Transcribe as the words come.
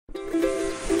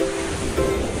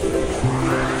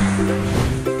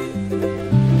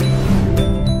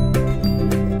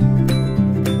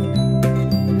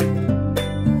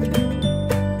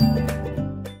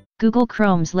Google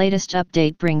Chrome's latest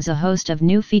update brings a host of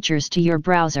new features to your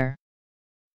browser.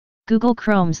 Google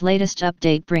Chrome's latest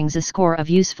update brings a score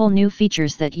of useful new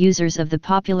features that users of the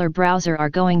popular browser are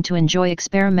going to enjoy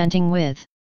experimenting with.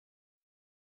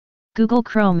 Google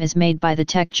Chrome is made by the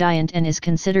tech giant and is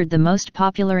considered the most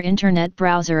popular internet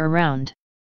browser around.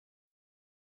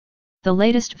 The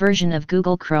latest version of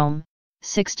Google Chrome,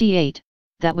 68,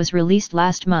 that was released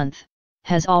last month,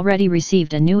 has already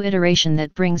received a new iteration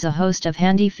that brings a host of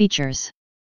handy features.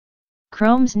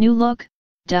 Chrome's new look,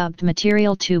 dubbed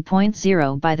Material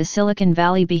 2.0 by the Silicon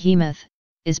Valley behemoth,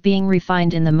 is being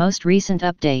refined in the most recent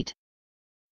update.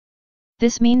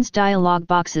 This means dialog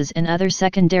boxes and other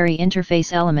secondary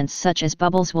interface elements such as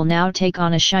bubbles will now take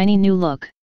on a shiny new look.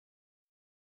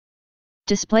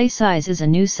 Display size is a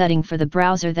new setting for the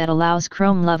browser that allows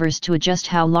Chrome lovers to adjust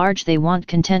how large they want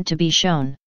content to be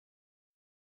shown.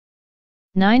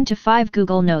 9 to 5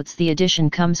 Google notes the addition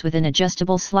comes with an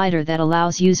adjustable slider that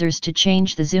allows users to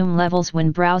change the zoom levels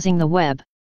when browsing the web.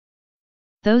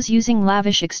 Those using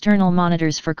lavish external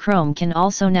monitors for Chrome can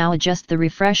also now adjust the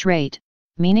refresh rate,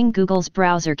 meaning Google's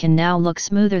browser can now look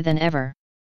smoother than ever.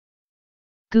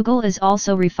 Google is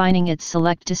also refining its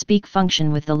Select to Speak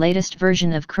function with the latest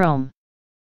version of Chrome.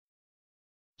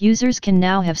 Users can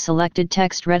now have selected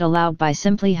text read aloud by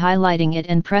simply highlighting it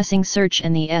and pressing Search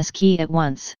and the S key at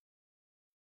once.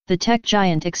 The tech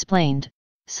giant explained,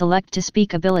 Select to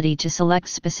Speak ability to select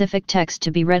specific text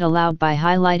to be read aloud by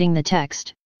highlighting the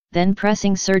text, then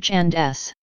pressing Search and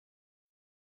S.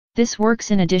 This works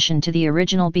in addition to the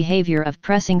original behavior of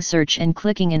pressing Search and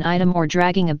clicking an item or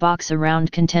dragging a box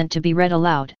around content to be read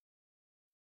aloud.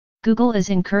 Google is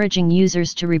encouraging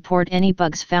users to report any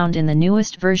bugs found in the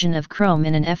newest version of Chrome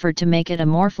in an effort to make it a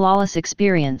more flawless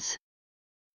experience.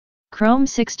 Chrome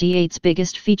 68's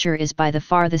biggest feature is by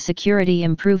far the security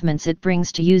improvements it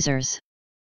brings to users.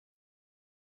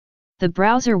 The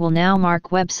browser will now mark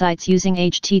websites using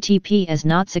HTTP as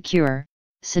not secure,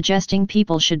 suggesting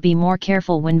people should be more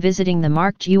careful when visiting the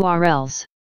marked URLs.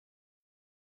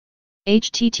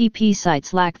 HTTP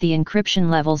sites lack the encryption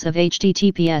levels of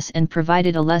HTTPS and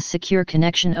provided a less secure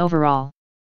connection overall.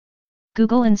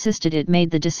 Google insisted it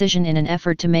made the decision in an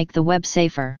effort to make the web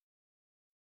safer.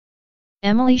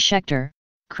 Emily Schechter,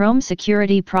 Chrome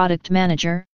Security Product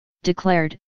Manager,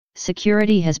 declared,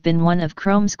 "Security has been one of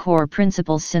Chrome's core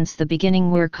principles since the beginning.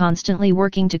 We're constantly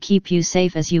working to keep you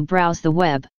safe as you browse the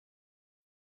web."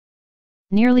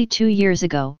 Nearly 2 years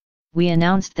ago, we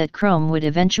announced that Chrome would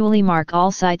eventually mark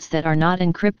all sites that are not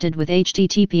encrypted with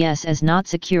HTTPS as not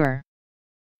secure.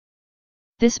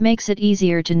 This makes it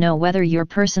easier to know whether your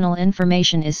personal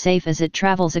information is safe as it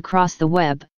travels across the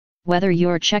web, whether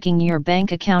you're checking your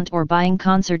bank account or buying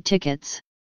concert tickets.